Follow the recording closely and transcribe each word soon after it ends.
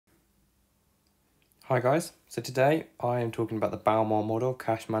Hi guys, so today I am talking about the Baumol model,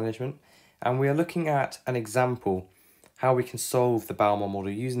 cash management, and we are looking at an example how we can solve the Baumol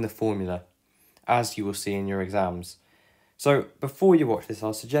model using the formula, as you will see in your exams. So before you watch this,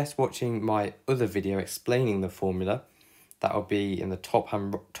 I'll suggest watching my other video explaining the formula. That will be in the top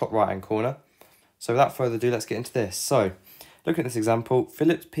right hand corner. So without further ado, let's get into this. So look at this example.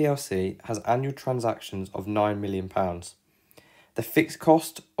 Philips PLC has annual transactions of £9 million. The fixed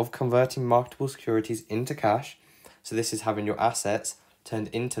cost of converting marketable securities into cash, so this is having your assets turned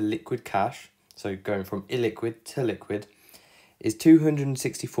into liquid cash, so going from illiquid to liquid, is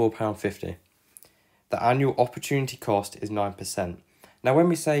 £264.50. The annual opportunity cost is 9%. Now when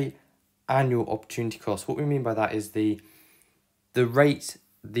we say annual opportunity cost, what we mean by that is the rate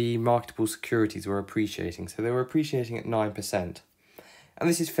the marketable securities were appreciating. So they were appreciating at 9%. And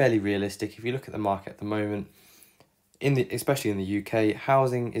this is fairly realistic. If you look at the market at the moment, especially in the UK,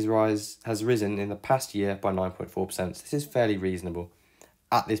 housing has risen in the past year by 9.4%. So this is fairly reasonable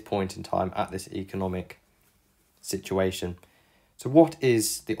at this point in time, at this economic situation. So what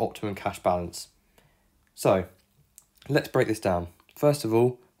is the optimum cash balance? So let's break this down. First of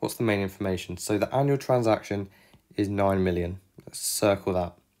all, what's the main information? So the annual transaction is 9 million. Let's circle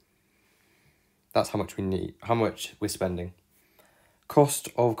that. That's how much we need, how much we're spending. Cost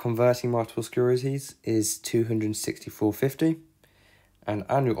of converting marketable securities is £264.50 and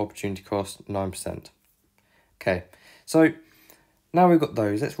annual opportunity cost 9%. Okay, so now we've got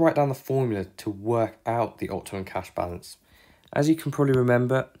those, let's write down the formula to work out the optimum cash balance. As you can probably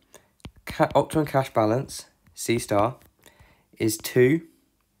remember, optimum cash balance, C star, is 2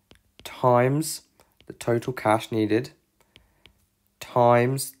 times the total cash needed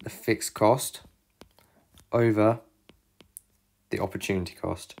times the fixed cost over the opportunity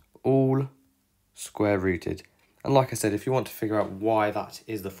cost, all square rooted. And like I said, if you want to figure out why that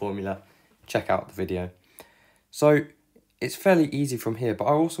is the formula, check out the video. So it's fairly easy from here, but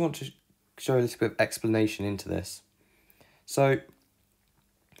I also want to show a little bit of explanation into this. So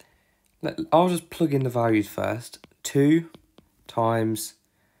I'll just plug in the values first. 2 times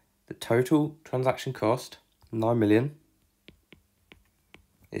the total transaction cost, 9 million.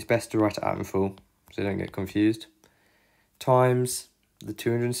 It's best to write it out in full so you don't get confused. Times the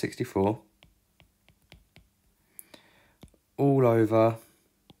 264 all over,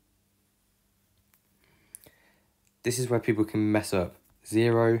 this is where people can mess up,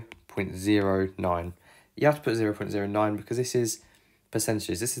 0.09. You have to put 0.09 because this is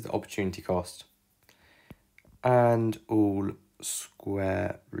percentages, this is the opportunity cost, and all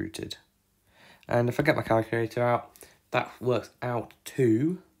square rooted. And if I get my calculator out, that works out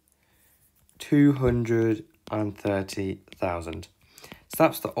to 230,000. So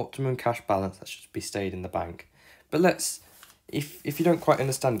that's the optimum cash balance that should be stayed in the bank. But let's, if you don't quite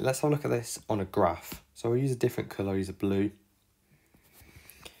understand it, let's have a look at this on a graph. So I'll use a different colour, I'll use a blue.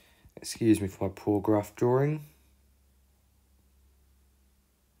 Excuse me for my poor graph drawing.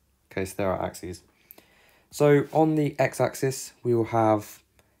 Okay, so there are axes. So on the x-axis, we will have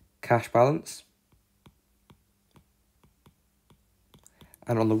cash balance.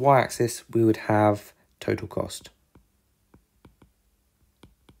 And on the y-axis, we would have total cost.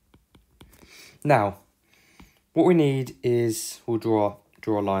 Now, what we need is, we'll draw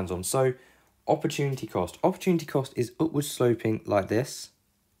lines on. So, opportunity cost. Opportunity cost is upward sloping like this.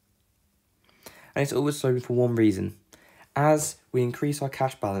 And it's upward sloping for one reason. As we increase our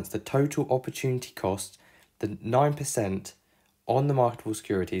cash balance, the total opportunity cost, the 9% on the marketable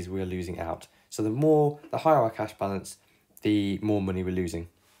securities, we are losing out. So the higher our cash balance, the more money we're losing.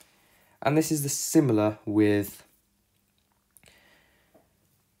 And this is similar with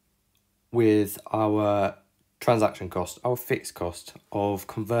our transaction cost, our fixed cost of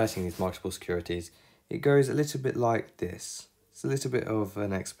converting these marketable securities. It goes a little bit like this. It's a little bit of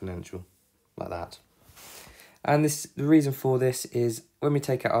an exponential, like that. And the reason for this is when we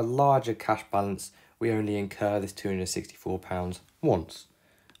take out a larger cash balance, we only incur this £264 once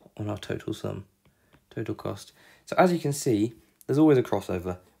on our total sum, total cost. So as you can see, there's always a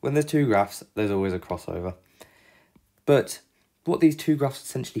crossover. When there's two graphs, there's always a crossover. But what these two graphs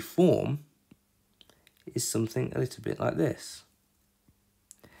essentially form is something a little bit like this.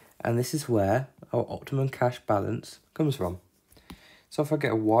 And this is where our optimum cash balance comes from. So if I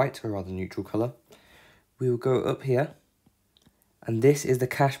get a white, or rather neutral colour, we will go up here. And this is the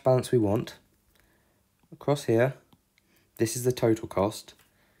cash balance we want. Across here, this is the total cost.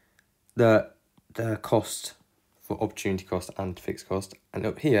 The cost for opportunity cost and fixed cost, and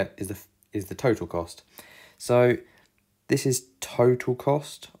up here is the total cost. So this is total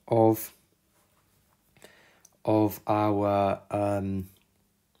cost of our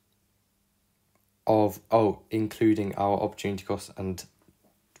of, including our opportunity cost and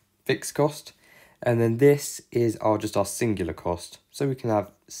fixed cost. And then this is just our singular cost. So we can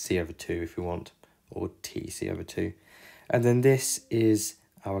have C over 2 if we want, or TC over 2. And then this is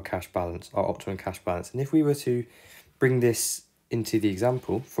our cash balance, our optimum cash balance. And if we were to bring this into the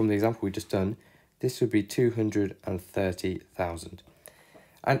example, from the example we just done, this would be 230,000.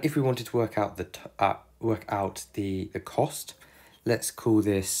 And if we wanted to work out the cost, let's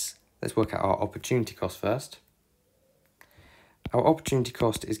work out our opportunity cost first. Our opportunity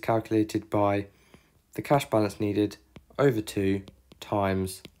cost is calculated by the cash balance needed over 2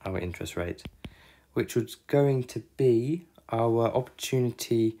 times our interest rate, which was going to be our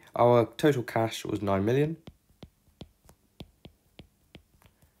total cash was 9 million,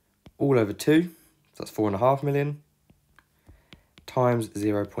 all over 2, so that's 4.5 million, times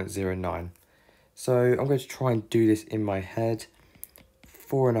 0.09. So I'm going to try and do this in my head.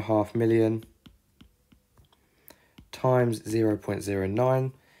 4.5 million times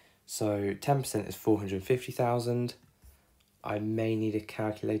 0.09. So 10% is 450,000. I may need a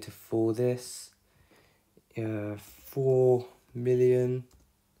calculator for this. 4.5 million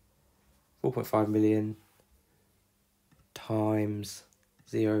times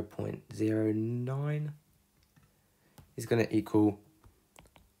 0.09 is going to equal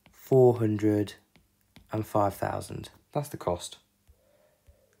 405,000. That's the cost.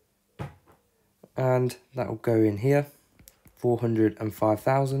 And that will go in here,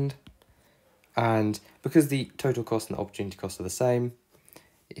 405,000. And because the total cost and the opportunity cost are the same,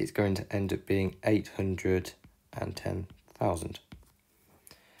 it's going to end up being 810,000.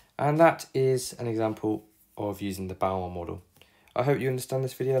 And that is an example of using the Baumol model. I hope you understand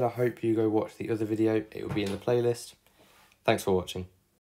this video, and I hope you go watch the other video. It will be in the playlist. Thanks for watching.